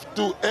will have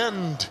to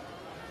end.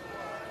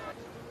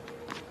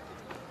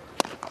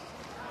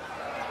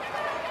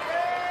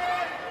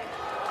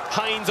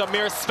 Hines a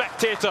mere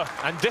spectator,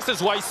 and this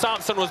is why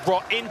Sampson was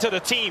brought into the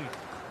team,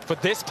 for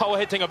this power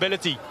hitting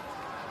ability.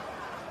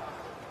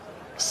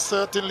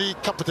 Certainly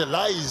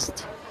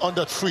capitalized on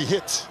that free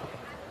hit.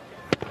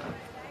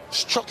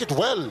 Struck it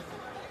well.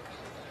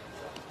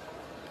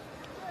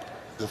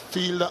 The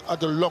fielder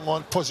at the long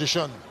on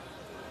position.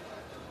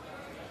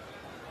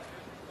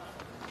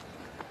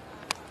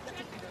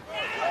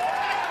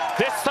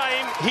 This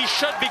time, he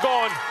should be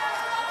gone.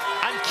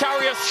 And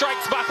Cariah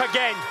strikes back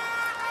again.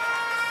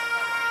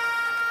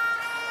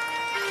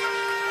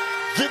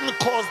 Didn't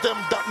cause them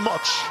that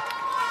much.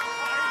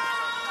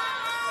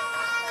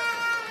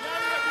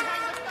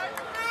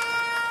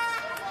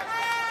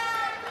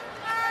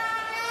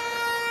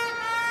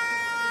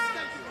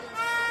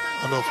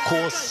 And of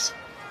course,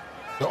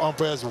 the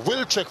umpires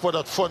will check for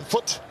that front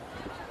foot.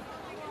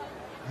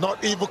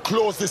 Not even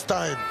close this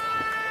time.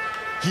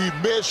 He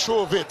made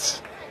sure of it.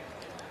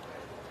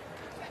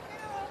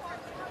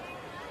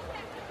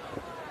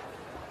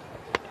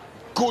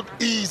 Good,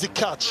 easy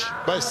catch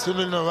by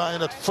Sunil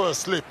Narayan at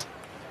first slip.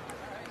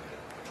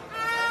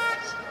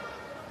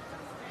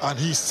 And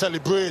he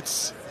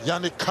celebrates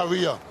Yannic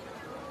Cariah.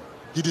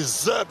 He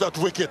deserved that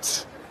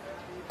wicket.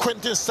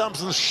 Quentin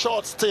Sampson's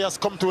short stay has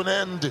come to an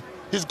end.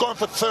 He's gone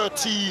for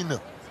 13.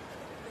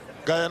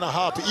 Guyana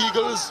Harpy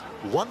Eagles,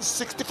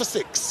 160 for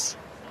 6.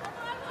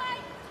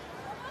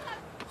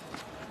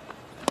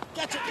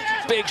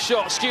 Big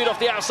shot skewed off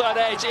the outside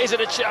edge. Is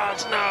it a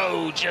chance?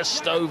 No,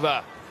 just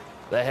over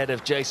the head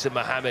of Jason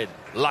Mohammed.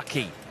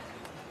 Lucky.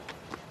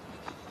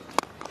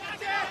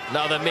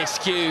 Another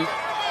miscue.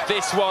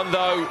 This one,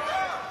 though,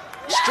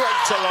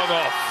 straight to long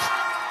off.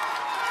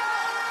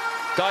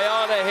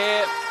 Guyana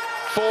here,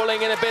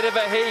 falling in a bit of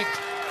a heap.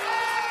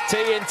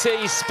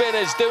 TNT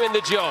spinners doing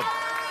the job.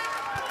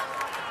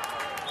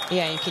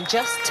 Yeah, you can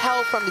just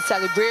tell from the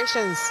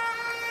celebrations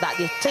that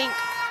they think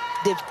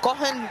they've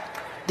gotten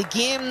the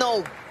game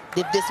now.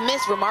 They've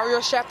dismissed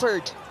Romario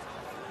Shepherd,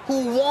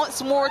 who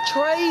wants more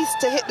tries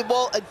to hit the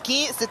ball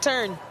against the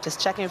turn. Just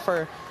checking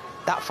for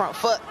that front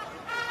foot.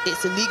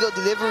 It's a legal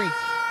delivery.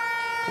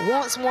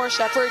 Once more,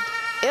 Shepherd,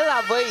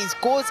 ill-advised,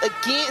 goes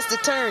against the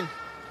turn.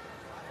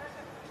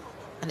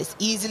 And it's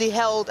easily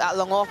held at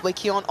long off by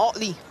Keon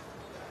Otley.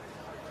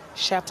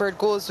 Shepherd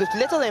goes with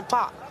little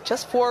impact,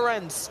 just 4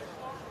 runs.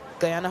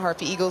 Guyana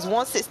Harpy Eagles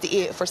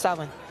 168 for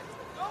 7.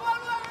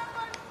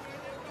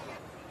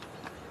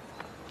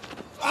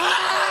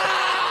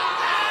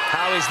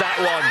 How is that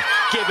one?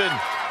 Given.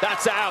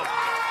 That's out.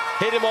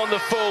 Hit him on the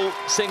full.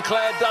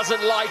 Sinclair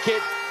doesn't like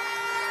it.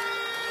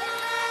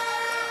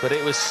 But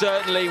it was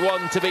certainly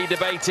one to be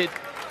debated.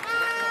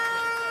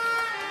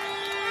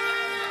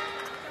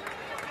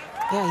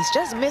 Yeah, he's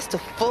just missed a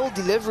full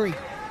delivery.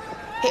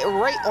 Hit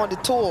right on the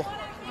toe.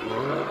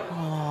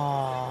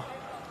 Oh,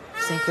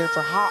 Sinclair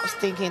perhaps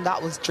thinking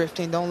that was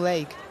drifting down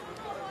leg.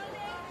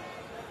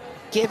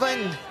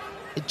 Given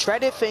the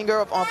dreaded finger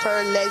of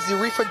umpire Leslie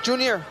Reefer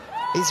Jr.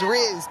 is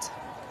raised.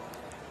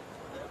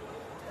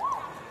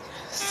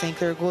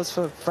 Sinclair goes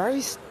for a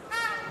very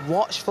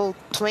watchful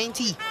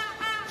 20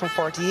 from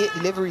 48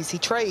 deliveries. He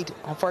tried.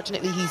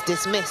 Unfortunately, he's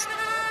dismissed.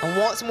 And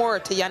once more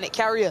to Yannic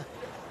Cariah.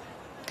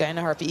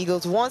 Guyana Harpy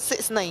Eagles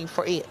 169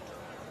 for 8.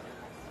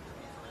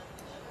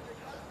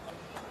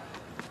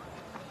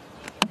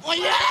 Oh,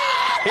 yeah!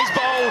 He's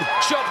bowled,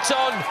 chopped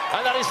on,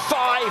 and that is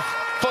 5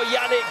 for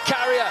Yannic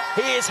Cariah.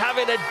 He is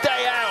having a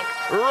day out,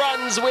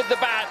 runs with the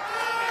bat,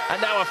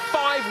 and now a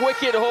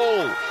 5-wicket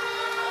haul.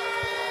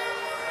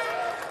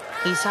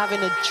 He's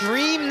having a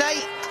dream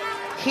night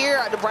here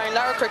at the Brian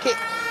Lara Cricket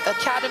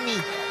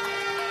Academy.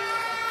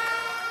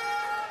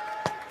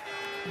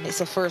 And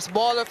it's a first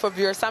baller for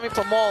Veersamy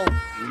Parmal.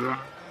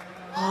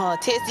 Oh,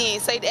 takes the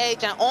inside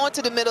edge and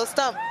onto the middle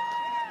stump.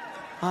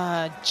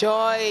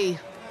 Joy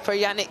for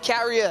Yannic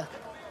Cariah.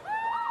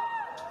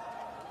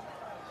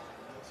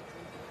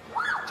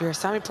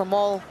 Veersamy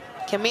Parmal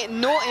can make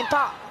no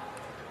impact.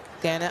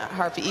 Guyana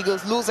Harpy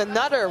Eagles lose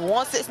another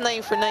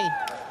 169 for 9.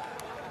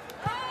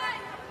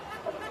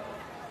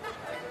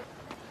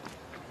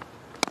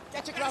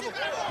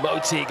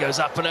 Moti goes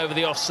up and over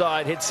the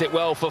offside, hits it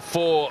well for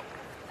 4.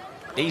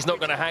 He's not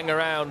going to hang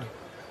around.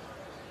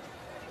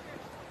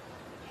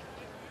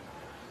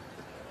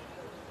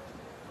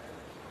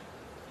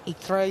 He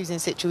thrives in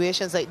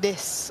situations like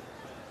this,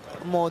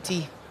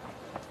 Moti.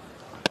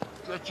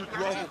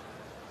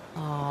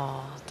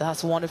 Oh,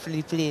 that's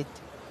wonderfully played.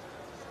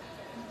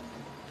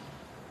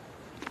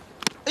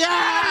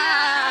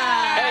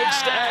 Yeah!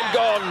 Edged and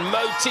gone.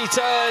 Moti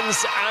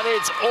turns and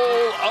it's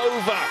all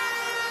over.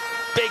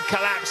 Big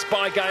collapse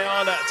by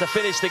Guyana to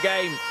finish the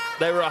game.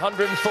 They were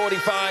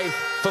 145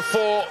 for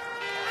 4,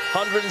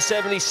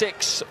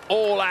 176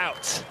 all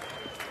out.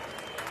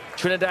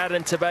 Trinidad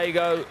and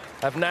Tobago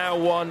have now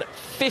won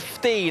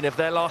 15 of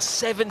their last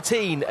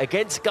 17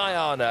 against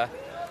Guyana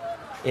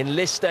in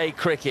List A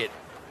cricket.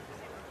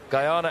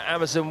 Guyana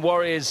Amazon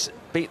Warriors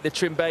beat the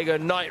Trinbago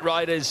Knight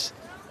Riders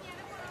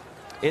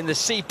in the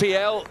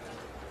CPL,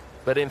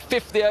 but in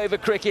 50-over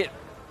cricket,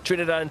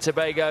 Trinidad and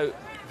Tobago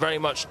very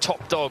much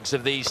top dogs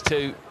of these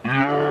two.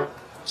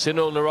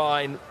 Sunil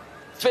Narayan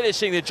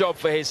finishing the job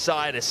for his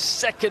side, a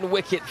 2nd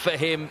wicket for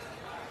him,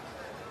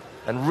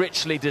 and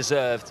richly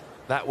deserved.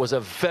 That was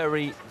a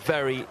very,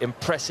 very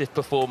impressive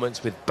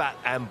performance with bat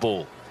and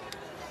ball.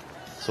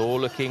 It's all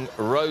looking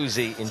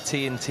rosy in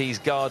TNT's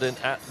garden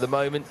at the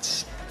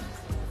moment.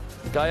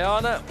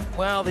 Guyana,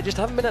 well, they just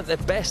haven't been at their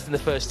best in the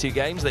first 2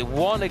 games. They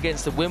won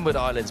against the Windward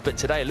Islands, but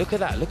today, look at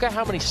that. Look at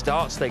how many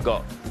starts they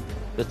got.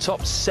 The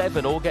top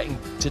 7 all getting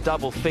to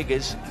double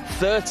figures.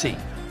 30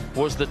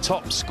 was the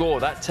top score.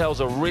 That tells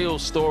a real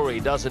story,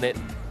 doesn't it?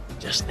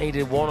 Just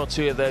needed 1 or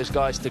 2 of those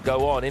guys to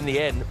go on. In the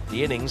end,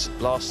 the innings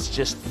lasts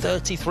just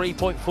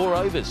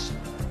 33.4 overs.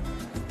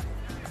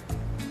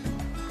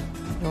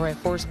 All right,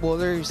 force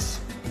bowlers.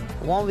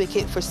 1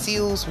 wicket for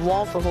Seals,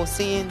 1 for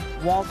Hossein,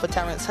 1 for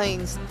Terrence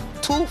Hines,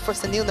 2 for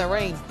Sunil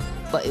Narain.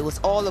 But it was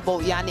all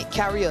about Yannic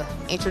Cariah,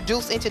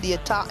 introduced into the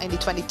attack in the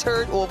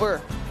 23rd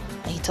over.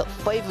 And he took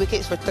 5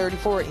 wickets for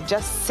 34 in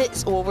just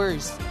 6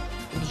 overs.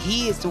 And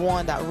he is the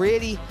one that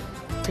really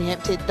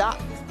preempted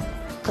that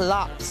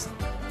collapse.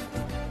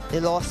 They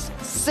lost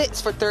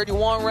 6 for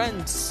 31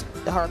 runs,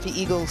 the Harpy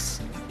Eagles.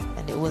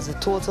 And it was a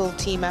total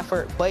team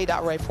effort by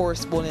that right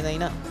force bowling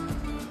lineup.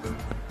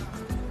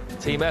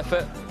 Team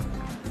effort,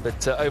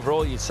 but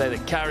overall you'd say that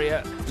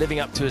Cariah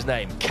living up to his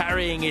name,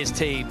 carrying his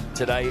team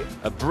today.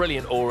 A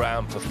brilliant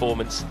all-round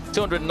performance.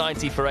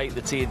 290 for 8,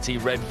 the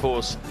TNT Red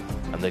Force,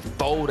 and they've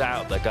bowled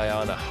out the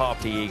Guyana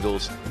Harpy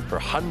Eagles for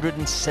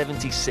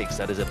 176.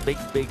 That is a big,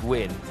 big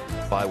win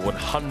by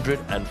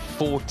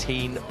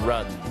 114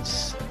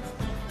 runs.